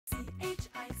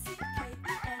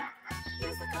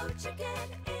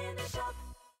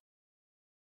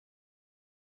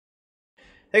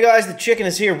Hey guys, the chicken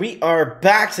is here. We are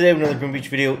back today with another Boom Beach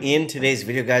video. In today's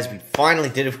video, guys, we finally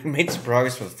did it. We made some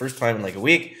progress for the first time in like a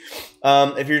week.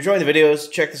 If you're enjoying the videos,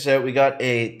 check this out. We got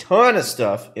a ton of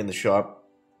stuff in the shop.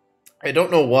 I don't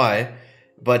know why,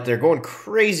 but they're going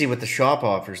crazy with the shop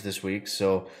offers this week.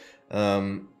 So,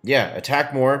 yeah,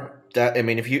 attack more. I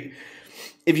mean, if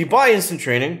you buy instant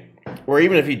training, or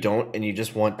even if you don't, and you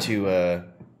just want to,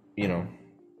 you know,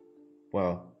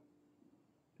 well,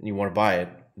 you want to buy it,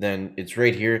 then it's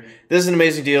right here. This is an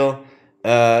amazing deal.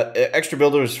 Extra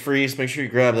builder is free, so make sure you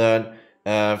grab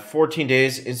that. 14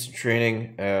 days instant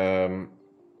training.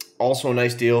 Also a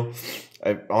nice deal.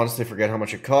 I honestly forget how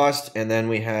much it cost. And then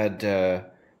we had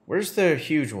where's the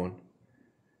huge one?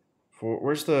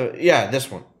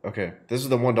 This one. Okay, this is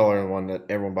the $1 one that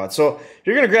everyone bought. So if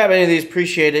you're gonna grab any of these,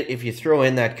 appreciate it if you throw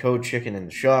in that code chicken in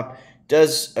the shop. It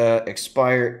does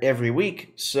expire every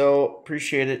week, so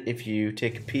appreciate it if you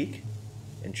take a peek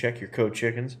and check your code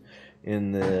chickens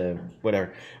in the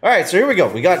whatever. All right, so here we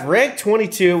go. We got rank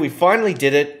 22. We finally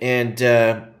did it, and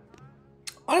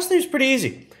honestly, it was pretty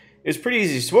easy. It was pretty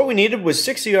easy. So what we needed was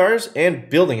 6 ERs and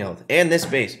building health and this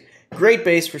base. Great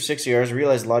base for 6 ERs. I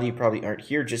realize a lot of you probably aren't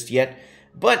here just yet,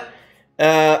 but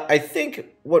I think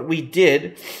what we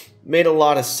did made a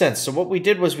lot of sense. So what we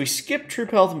did was we skipped troop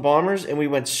health and bombers, and we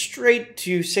went straight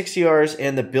to 6 ERs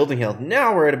and the building health.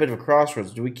 Now we're at a bit of a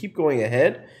crossroads. Do we keep going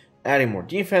ahead, adding more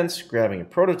defense, grabbing a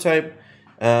prototype?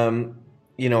 You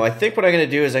know, I think what I'm going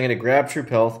to do is I'm going to grab troop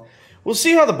health. We'll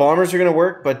see how the bombers are going to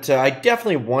work, but I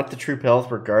definitely want the troop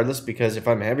health regardless, because if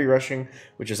I'm heavy rushing,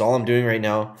 which is all I'm doing right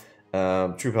now,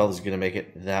 troop health is going to make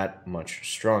it that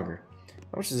much stronger.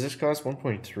 How much does this cost?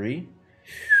 1.3.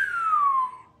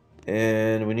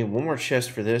 And we need one more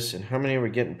chest for this. And how many are we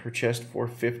getting per chest?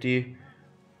 450.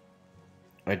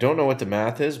 I don't know what the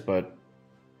math is, but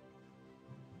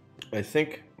I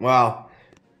think, wow.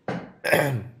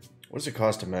 What does it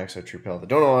cost to max out troop health? I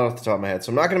don't know off the top of my head, so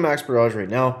I'm not going to max barrage right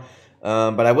now.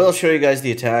 But I will show you guys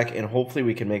the attack, and hopefully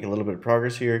we can make a little bit of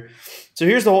progress here. So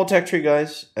here's the whole tech tree,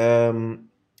 guys. And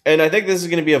I think this is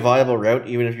going to be a viable route,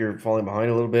 even if you're falling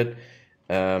behind a little bit.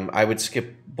 I would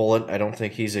skip Bullet. I don't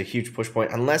think he's a huge push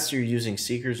point, unless you're using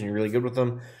Seekers and you're really good with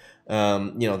them.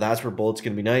 You know, that's where Bullet's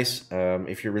going to be nice.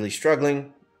 If you're really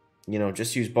struggling, you know,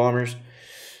 just use Bombers.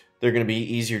 They're going to be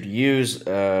easier to use,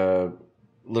 a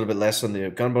little bit less on the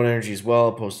gunboat energy as well,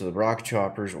 opposed to the rocket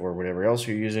choppers or whatever else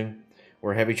you're using,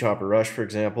 or heavy chopper rush, for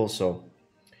example. So,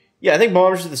 yeah, I think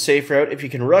Bombers are the safe route. If you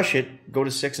can rush it, go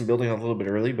to 6 and building out a little bit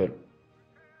early, but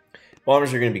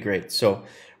Bombers are going to be great. So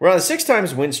we're on a 6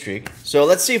 times win streak. So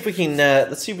let's see if we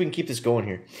can keep this going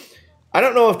here. I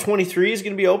don't know if 23 is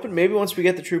going to be open. Maybe once we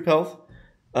get the troop health.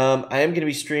 I am going to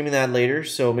be streaming that later,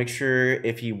 so make sure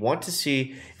if you want to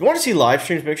see live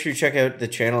streams, make sure you check out the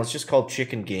channel. It's just called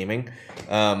Chicken Gaming.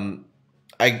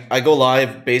 I go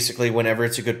live basically whenever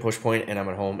it's a good push point and I'm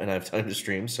at home and I have time to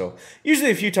stream. So usually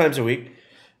a few times a week.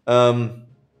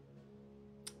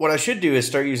 What I should do is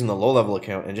start using the low level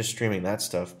account and just streaming that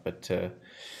stuff. But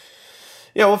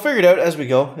yeah, we'll figure it out as we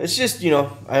go. It's just, you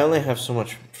know, I only have so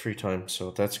much free time,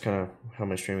 so that's kind of how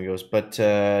my streaming goes. But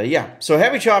yeah, so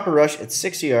heavy chopper rush at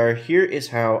 6 ER. Here is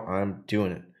how I'm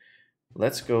doing it.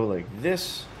 Let's go like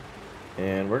this,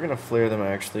 and we're gonna flare them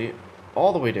actually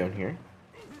all the way down here.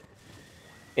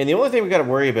 And the only thing we got to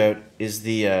worry about is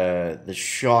the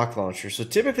shock launcher. So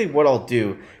typically what I'll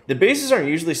do, the bases aren't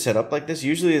usually set up like this.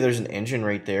 Usually there's an engine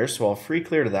right there, so I'll free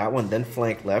clear to that one, then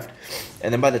flank left.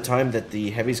 And then by the time that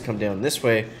the heavies come down this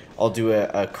way, I'll do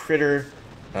a critter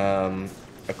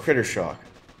shock.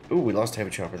 Ooh, we lost a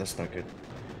heavy chopper. That's not good.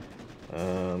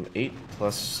 8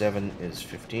 plus 7 is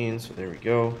 15, so there we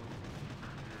go.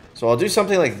 So I'll do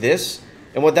something like this,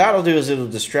 and what that'll do is it'll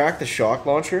distract the shock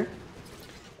launcher.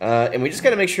 And we just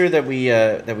got to make sure that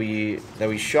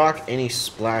we shock any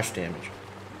splash damage,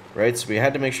 right? So we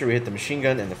had to make sure we hit the machine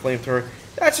gun and the flamethrower.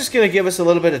 That's just going to give us a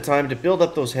little bit of time to build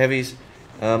up those heavies.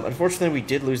 Unfortunately, we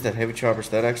did lose that heavy chopper,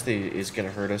 so that actually is going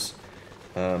to hurt us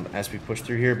as we push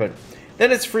through here. But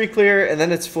then it's free clear, and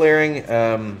then it's flaring.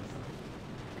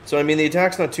 So I mean, the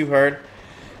attack's not too hard.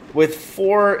 With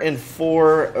 4 and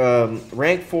 4,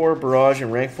 rank 4 barrage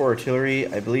and rank 4 artillery,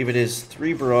 I believe it is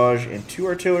 3 barrage and 2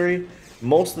 artillery.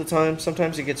 Most of the time.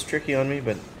 Sometimes it gets tricky on me,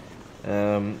 but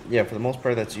yeah, for the most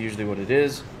part, that's usually what it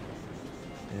is.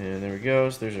 And there we go.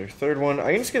 So there's our third one.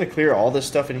 I'm just going to clear all this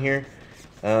stuff in here.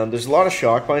 There's a lot of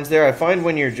shock mines there. I find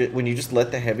when you just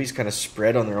let the heavies kind of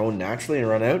spread on their own naturally and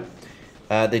run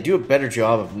out, they do a better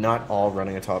job of not all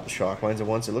running atop the shock mines at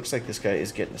once. It looks like this guy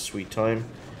is getting a sweet time.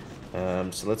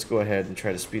 So let's go ahead and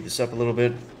try to speed this up a little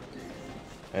bit.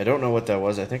 I don't know what that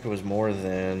was. I think it was more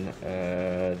than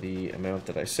the amount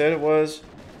that I said it was.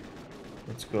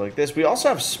 Let's go like this. We also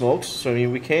have smokes, so I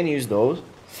mean, we can use those.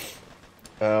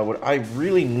 What I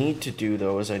really need to do,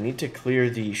 though, is I need to clear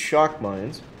the shock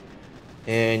mines.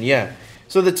 And yeah,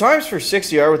 so the times for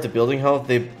 60R with the building health,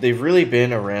 they've really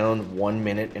been around 1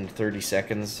 minute and 30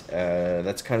 seconds.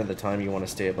 That's kind of the time you want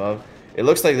to stay above. It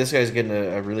looks like this guy's getting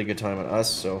a really good time on us,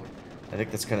 so I think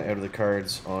that's kind of out of the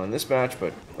cards on this match.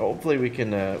 But hopefully we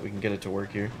can get it to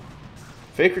work here.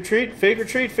 Fake retreat, fake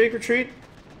retreat, fake retreat.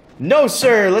 No,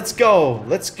 sir. Let's go.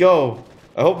 Let's go.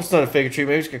 I hope it's not a fake retreat.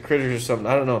 Maybe it's got critters or something.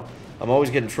 I don't know. I'm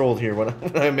always getting trolled here when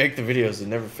I make the videos. It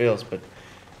never fails, but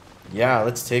yeah,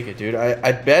 let's take it, dude.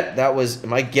 I bet that was,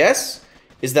 my guess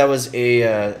is that was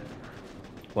a,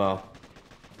 well,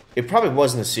 it probably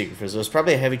wasn't a secret fizzle. It was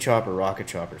probably a heavy chopper, rocket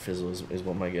chopper fizzle is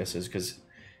what my guess is, because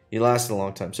he lasted a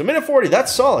long time. So minute 40,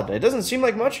 that's solid. It doesn't seem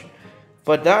like much,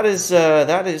 but that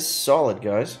is solid,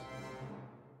 guys.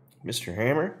 Mr.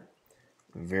 Hammer,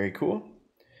 very cool.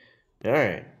 All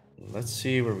right, let's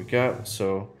see where we got.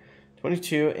 So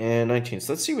 22 and 19.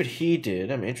 So let's see what he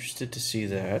did. I'm interested to see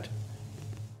that.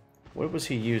 What was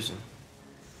he using?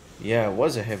 Yeah, it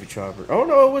was a heavy chopper. Oh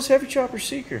no, it was heavy chopper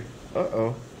seeker.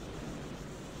 Uh-oh.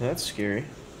 That's scary.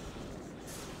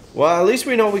 Well, at least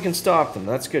we know we can stop them.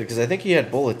 That's good, because I think he had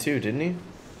bullet too, didn't he?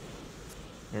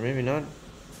 Or maybe not.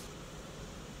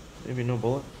 Maybe no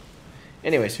bullet.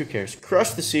 Anyways, who cares? Crush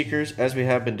the seekers, as we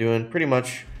have been doing pretty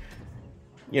much,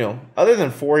 you know, other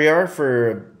than 4ER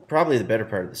for probably the better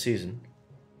part of the season.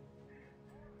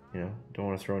 You know, don't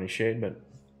want to throw any shade, but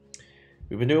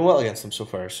we've been doing well against them so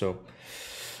far. So,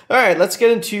 all right, let's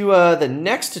get into the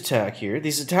next attack here.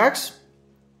 These attacks,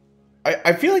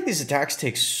 I feel like these attacks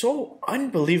take so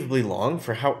unbelievably long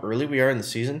for how early we are in the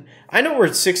season. I know we're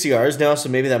at 60 hours now, so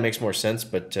maybe that makes more sense,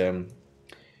 but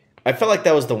I felt like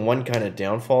that was the one kind of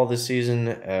downfall this season,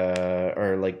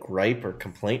 or like gripe or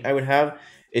complaint I would have.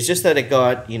 It's just that it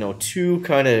got, you know, too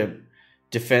kind of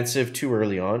defensive too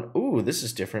early on. Ooh, this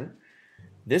is different.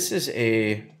 This is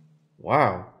a,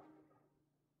 wow.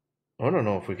 I don't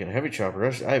know if we can heavy chopper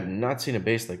rush. I have not seen a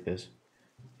base like this.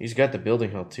 He's got the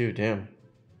building health too, damn.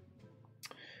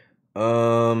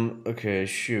 Okay,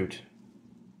 shoot.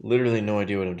 Literally no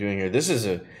idea what I'm doing here. This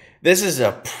is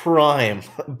a prime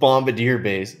bombardier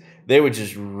base. They would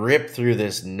just rip through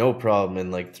this no problem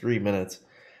in like 3 minutes.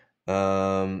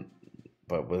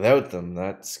 But without them,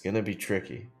 that's gonna be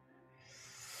tricky.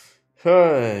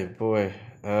 Oh boy.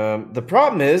 The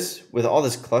problem is with all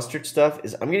this clustered stuff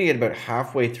is I'm gonna get about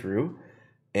halfway through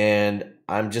and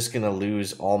I'm just gonna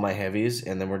lose all my heavies,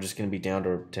 and then we're just gonna be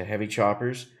down to heavy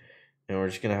choppers, and we're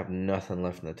just gonna have nothing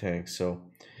left in the tank. So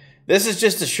this is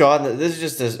just a shot. This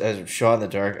is just a shot in the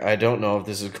dark. I don't know if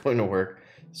this is going to work.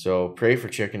 So pray for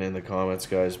chicken in the comments,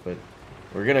 guys. But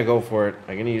we're gonna go for it.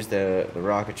 I'm gonna use the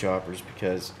rocket choppers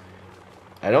because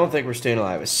I don't think we're staying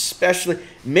alive. Especially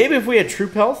maybe if we had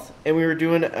troop health and we were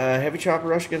doing a heavy chopper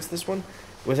rush against this one.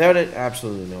 Without it,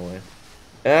 absolutely no way.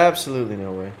 Absolutely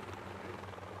no way.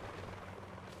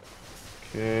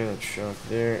 Okay, let's shock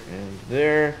there and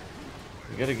there.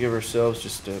 We gotta give ourselves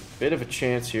just a bit of a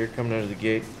chance here coming out of the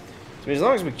gate. So I mean, as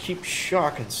long as we keep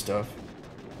shocking stuff,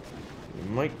 we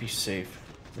might be safe.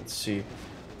 Let's see.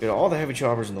 We got all the heavy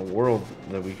choppers in the world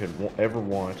that we could ever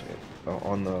want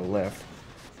on the left.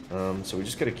 So we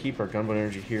just gotta keep our gunboat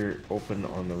energy here open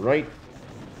on the right.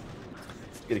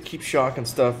 Gotta keep shocking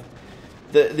stuff.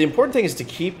 The important thing is to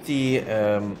keep the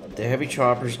heavy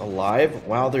choppers alive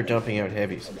while they're dumping out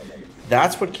heavies.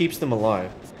 That's what keeps them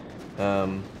alive.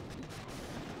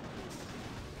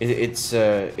 It's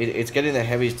getting the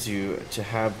heavies to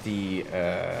have the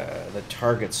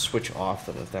targets switch off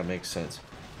them, if that makes sense.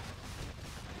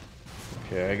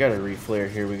 Okay, I got a reflare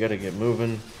here. We got to get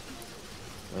moving.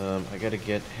 I got to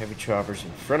get heavy choppers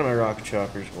in front of my rocket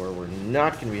choppers, or we're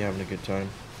not going to be having a good time.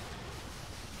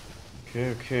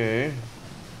 Okay. I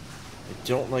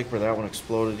don't like where that one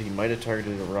exploded. He might have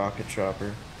targeted a rocket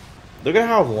chopper. Look at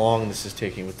how long this is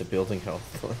taking with the building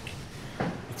health.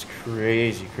 Like, it's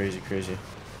crazy, crazy, crazy.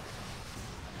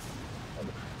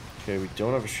 Okay, we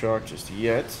don't have a shock just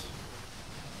yet.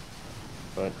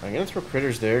 But I'm going to throw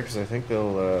critters there because I think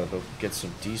they'll get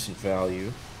some decent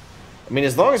value. I mean,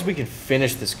 as long as we can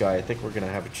finish this guy, I think we're going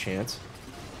to have a chance.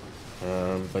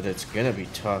 But it's going to be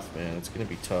tough, man. It's going to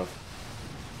be tough.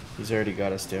 He's already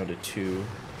got us down to 2.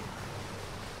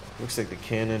 Looks like the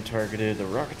cannon targeted the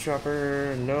rocket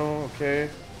chopper. No, okay.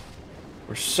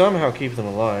 We're somehow keeping them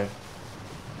alive.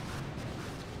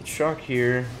 Shock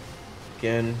here.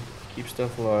 Again, keep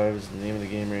stuff alive is the name of the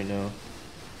game right now.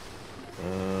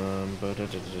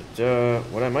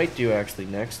 What I might do actually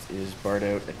next is BART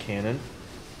out a cannon.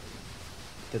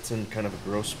 that's in kind of a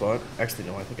gross spot. Actually,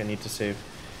 no, I think I need to save.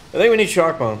 I think we need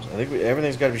shock bombs. I think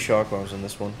everything's got to be shock bombs in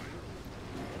this one.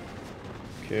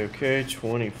 Okay,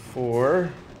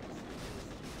 24.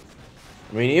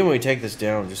 I mean, even when we take this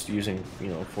down, just using, you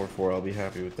know, 4-4, I'll be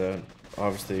happy with that.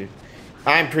 Obviously,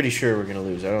 I'm pretty sure we're going to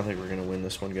lose. I don't think we're going to win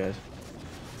this one, guys.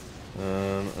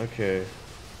 Okay.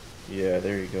 Yeah,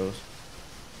 there he goes.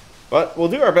 But we'll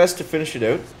do our best to finish it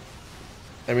out.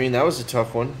 I mean, that was a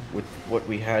tough one with what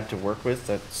we had to work with.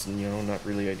 That's, you know, not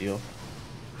really ideal.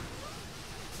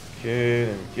 Okay,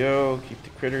 there we go. Keep the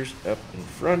critters up in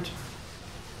front.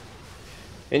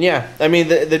 And yeah, I mean,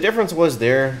 the difference was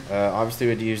there. Obviously, we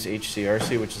had to use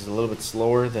HCRC, which is a little bit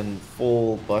slower than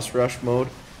full bus rush mode.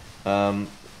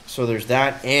 So there's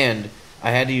that, and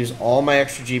I had to use all my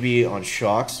extra GB on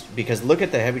shocks, because look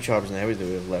at the heavy choppers and the heavies that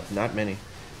we have left. Not many.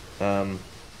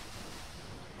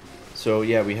 So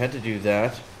yeah, we had to do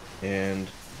that, and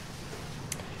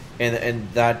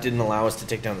that didn't allow us to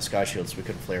take down the sky shield, so we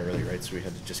couldn't flare early, right? So we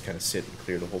had to just kind of sit and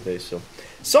clear the whole base. So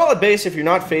solid base if you're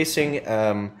not facing.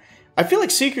 I feel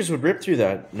like Seekers would rip through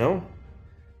that. No.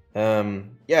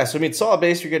 Yeah. So I mean, solid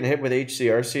base. You're getting hit with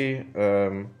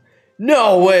HCRC.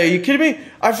 No way. You kidding me?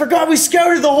 I forgot we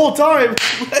scouted the whole time.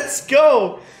 Let's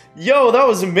go. Yo, that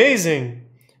was amazing.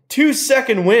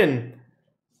 2-second win.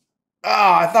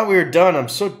 Ah, I thought we were done. I'm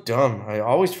so dumb. I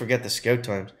always forget the scout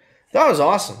times. That was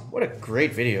awesome. What a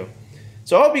great video.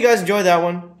 So I hope you guys enjoyed that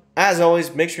one. As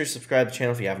always, make sure to subscribe to the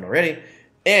channel if you haven't already.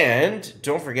 And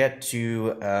don't forget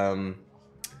to...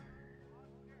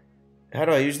 how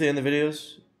do I usually end the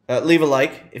videos? Leave a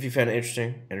like if you found it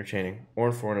interesting, entertaining, or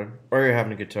informative, or you're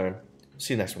having a good time.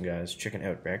 See you next one, guys. Chicken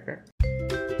out. Back.